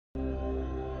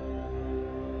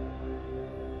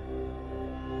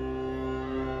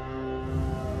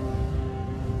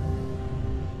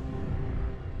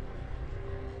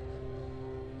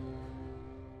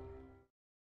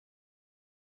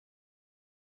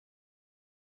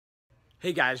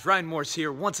Hey guys, Ryan Morris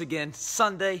here once again,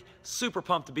 Sunday, super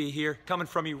pumped to be here, coming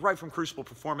from you right from Crucible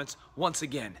Performance once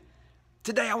again.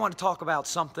 Today I want to talk about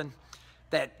something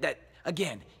that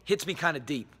again, hits me kind of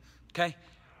deep, okay?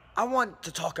 I want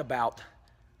to talk about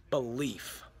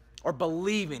belief, or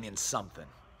believing in something.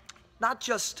 Not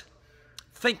just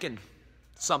thinking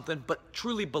something, but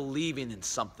truly believing in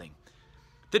something.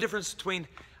 The difference between,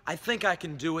 I think I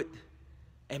can do it,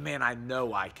 and man, I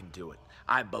know I can do it.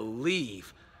 I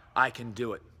believe I can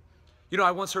do it. You know,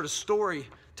 I once heard a story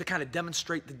to kind of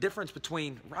demonstrate the difference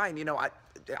between, Ryan, you know,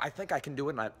 I think I can do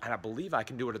it and I believe I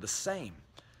can do it are the same.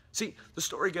 See, the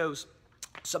story goes,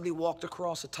 somebody walked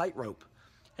across a tightrope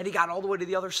and he got all the way to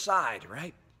the other side,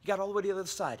 right? He got all the way to the other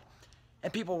side.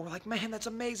 And people were like, man, that's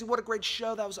amazing. What a great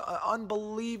show. That was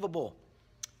unbelievable.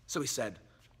 So he said,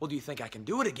 well, do you think I can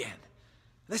do it again?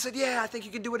 And they said, yeah, I think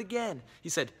you can do it again. He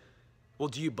said, well,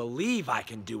 do you believe I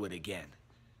can do it again?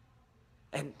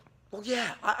 And, well,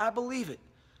 yeah, I believe it.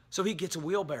 So he gets a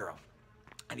wheelbarrow,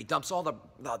 and he dumps all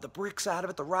the bricks out of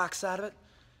it, the rocks out of it,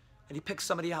 and he picks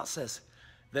somebody out and says,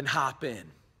 then hop in.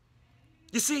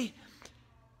 You see,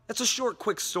 that's a short,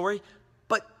 quick story,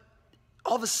 but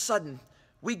all of a sudden,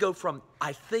 we go from,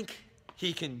 I think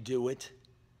he can do it,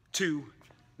 to,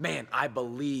 man, I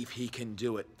believe he can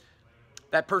do it.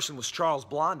 That person was Charles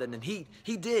Blondin, and he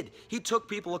did. He took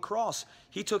people across.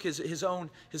 He took his own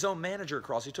manager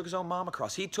across. He took his own mom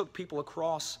across. He took people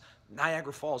across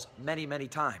Niagara Falls many, many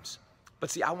times.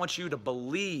 But see, I want you to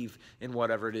believe in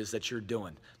whatever it is that you're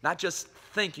doing. Not just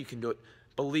think you can do it,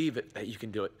 believe it that you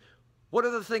can do it. What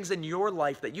are the things in your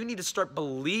life that you need to start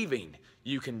believing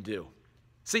you can do?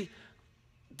 See,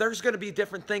 there's going to be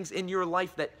different things in your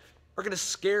life that are going to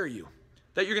scare you,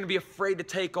 that you're going to be afraid to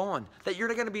take on, that you're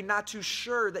going to be not too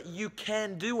sure that you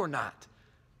can do or not.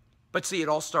 But see, it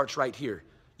all starts right here.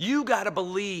 You got to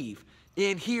believe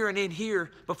in here and in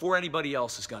here before anybody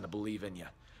else is going to believe in you.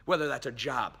 Whether that's a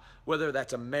job, whether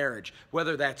that's a marriage,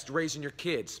 whether that's raising your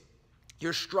kids.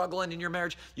 You're struggling in your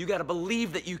marriage, you got to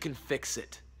believe that you can fix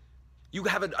it. You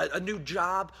have a new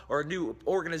job or a new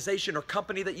organization or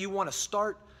company that you want to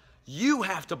start. You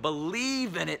have to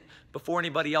believe in it before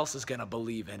anybody else is going to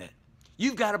believe in it.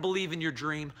 You've got to believe in your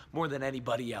dream more than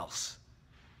anybody else.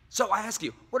 So I ask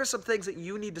you, what are some things that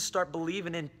you need to start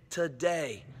believing in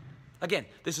today? Again,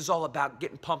 this is all about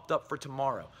getting pumped up for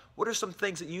tomorrow. What are some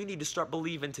things that you need to start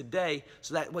believing today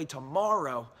so that way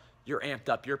tomorrow you're amped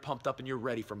up, you're pumped up, and you're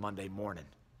ready for Monday morning?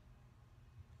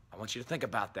 I want you to think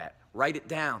about that. Write it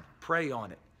down. Pray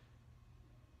on it.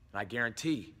 And I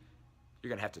guarantee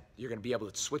you're going to be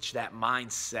able to switch that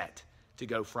mindset to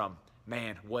go from,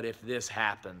 man, what if this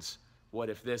happens? What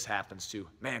if this happens to,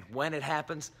 man, when it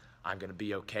happens, I'm going to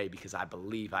be okay because I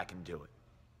believe I can do it.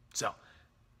 So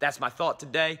that's my thought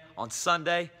today on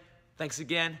Sunday. Thanks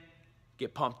again.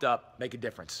 Get pumped up. Make a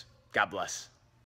difference. God bless.